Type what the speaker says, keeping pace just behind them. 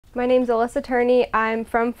My name's Alyssa Turney. I'm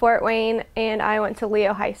from Fort Wayne, and I went to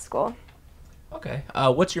Leo High School. Okay.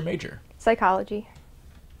 What's your major? Psychology.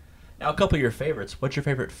 Now, a couple of your favorites. What's your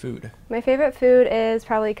favorite food? My favorite food is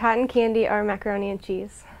probably cotton candy or macaroni and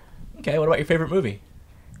cheese. Okay. What about your favorite movie?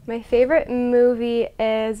 My favorite movie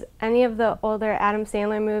is any of the older Adam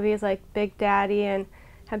Sandler movies like Big Daddy and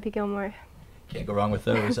Happy Gilmore. Can't go wrong with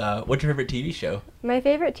those. What's your favorite TV show? My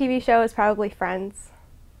favorite TV show is probably Friends.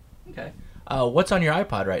 Okay. What's on your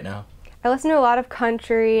iPod right now? I listen to a lot of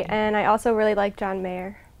country, and I also really like John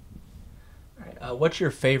Mayer. All right. What's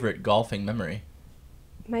your favorite golfing memory?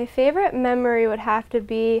 My favorite memory would have to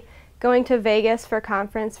be going to Vegas for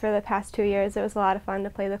conference for the past 2 years. It was a lot of fun to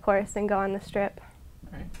play the course and go on the strip.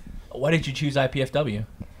 All right. Why did you choose IPFW?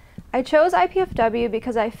 I chose IPFW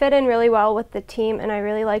because I fit in really well with the team, and I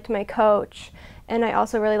really liked my coach, and I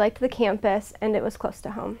also really liked the campus, and it was close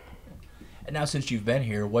to home. And now, since you've been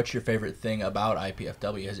here, what's your favorite thing about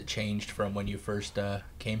IPFW? Has it changed from when you first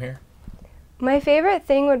came here? My favorite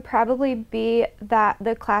thing would probably be that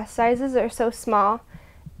the class sizes are so small,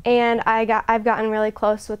 and I've gotten really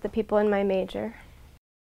close with the people in my major.